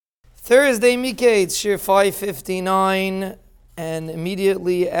Thursday Miketz, Shiur 559, and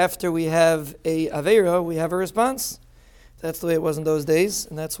immediately after we have a Aveira, we have a response. That's the way it was in those days,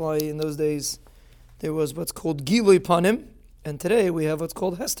 and that's why in those days there was what's called Gilui Panim, and today we have what's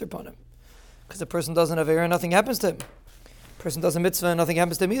called Hester Panim. Because the person does an Aveira, nothing happens to him. The person does a mitzvah, and nothing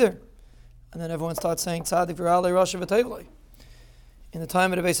happens to him either. And then everyone starts saying, Tzadik v'ra'alei Rasha v'tevlei. In the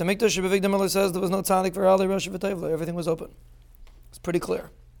time of the Beis HaMikdash, Rebbe Avigdor Miller says there was no Tzadik v'ra'alei Rasha v'tevlei. Everything was open. It's pretty clear.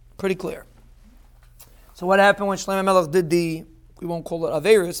 Pretty clear. So what happened when Shlomo Melech did we won't call it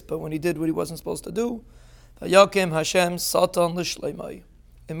Averis, but when he did what he wasn't supposed to do, Vayakim Hashem Satan l'Shlomo.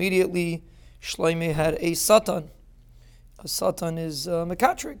 Immediately, Shlomo had a Satan. A Satan is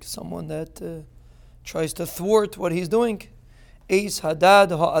Mekatrik, someone that tries to thwart what he's doing. Eis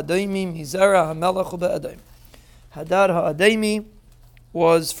Hadad ha'adaimi mizera ha'melech u'be'adaim. Hadad ha'adaimi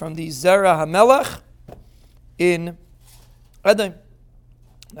was from the Zera ha'melech in Adaim.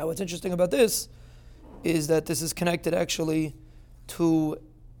 Now what's interesting about this is that this is connected actually to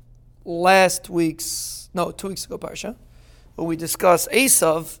 2 weeks ago, Parsha, when we discussed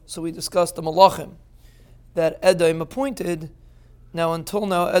Esav, so we discussed the Melochim that Edom appointed. Now until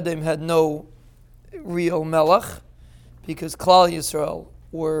now, Edom had no real Melech, because Klal Yisrael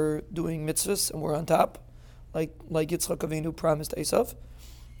were doing mitzvahs and were on top, like Yitzchak Avinu promised Esav.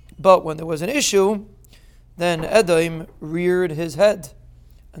 But when there was an issue, then Edom reared his head.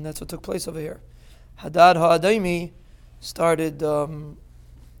 And that's what took place over here. Hadad ha'adaimi started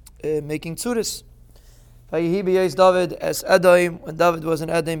making tzuris. Vayihi b'yeis David es Edom, when David was in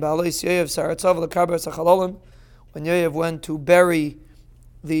Edom, ba'alois Yoav saratzav l'kaber sachalolim, when Yoav went to bury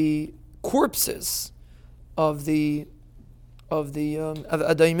the corpses of the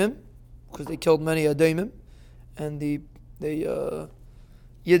Adamim, because they killed many Adamim, and the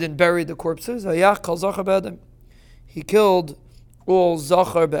Yidden buried the corpses. Hayach kal zachar be'Adam. He killed all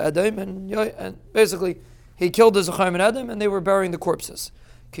Zachar be'Adam, and basically he killed the Zachar and Adam, and they were burying the corpses.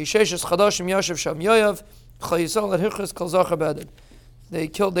 They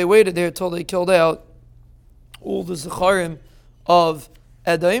waited there till they killed out all the Zacharim of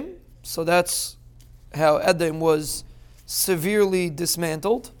Adam. So that's how Adam was severely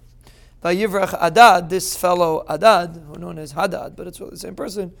dismantled. Vayivrach Adad, this fellow Adad, who known as Hadad, but it's really the same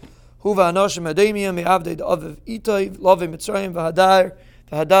person. Huva Anoshim Adamia me'avdei da'aviv Itay Love Mitzrayim v'Hadar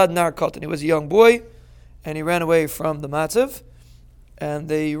v'Hadad Nar Katan. He was a young boy, and he ran away from the Matzav, and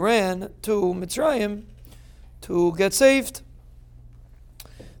they ran to Mitzrayim to get saved.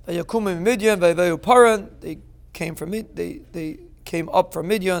 Vayakum Midian v'Vayu Paran. They came up from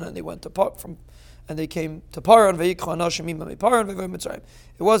Midian, and they went to and they came to Paran. Vayikcha Anoshim Ima meParan v'Vayu Mitzrayim.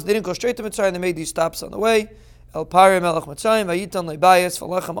 They didn't go straight to Mitzrayim. They made these stops on the way. El Pari Melech Mitzrayim Vayitan Leibayis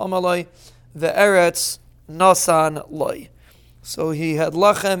V'Lechem Amaloi Ve'eretz Nasan Loi. So he had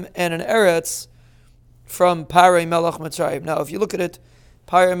lechem and an eretz from Pari Melech Mitzrayim. Now, if you look at it,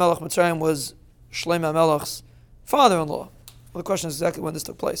 Pari Melech Mitzrayim was Shlomo Melech's father-in-law. Well, the question is exactly when this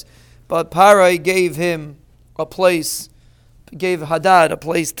took place. But Pari gave Hadad a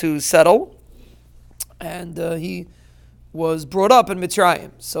place to settle, and he was brought up in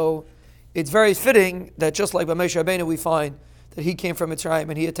Mitzrayim. So it's very fitting that just like by Moshe Rabbeinu we find that he came from Mitzrayim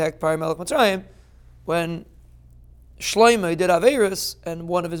and he attacked Pari Melech Mitzrayim, when Shlomo did Averis, and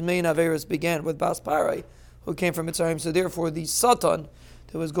one of his main Averis began with Bas Pari, who came from Mitzrayim. So therefore the Satan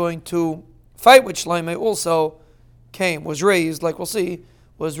that was going to fight with Shlomo also was raised, like we'll see,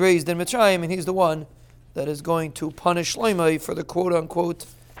 was raised in Mitzrayim, and he's the one that is going to punish Shlomo for the quote-unquote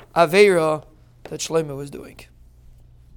Avera that Shlomo was doing.